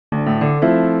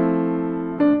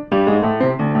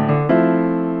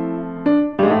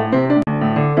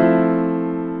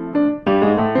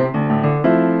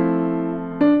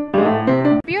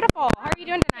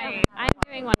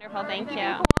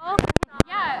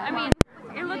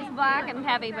black and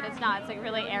heavy, but it's not. It's like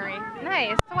really airy.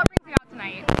 Nice. So what brings you out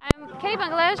tonight? Kitty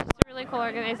Bungalow is just a really cool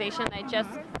organization that I just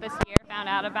this year found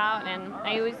out about, and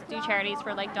I always do charities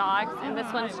for like dogs, and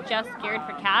this one's just geared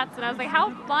for cats. And I was like, how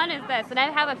fun is this? And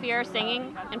I have a fear of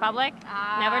singing in public.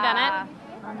 Never done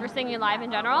it. Or singing live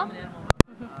in general.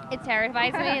 It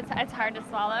terrifies me. It's hard to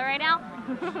swallow right now.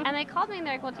 And they called me and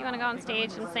they're like, well, do you want to go on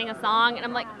stage and sing a song? And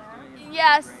I'm like,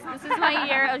 yes, this is my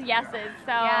year of yeses.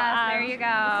 So yes, there you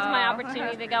go. This is my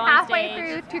opportunity to go on Halfway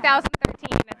stage. through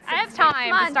 2013, it's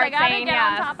time to start saying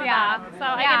yes. On top of that. So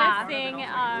I get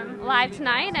to sing live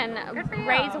tonight and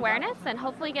raise awareness and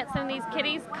hopefully get some of these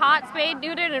kitties caught, spayed,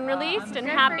 neutered, and released and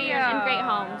happy and in great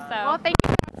homes. So well, thank you.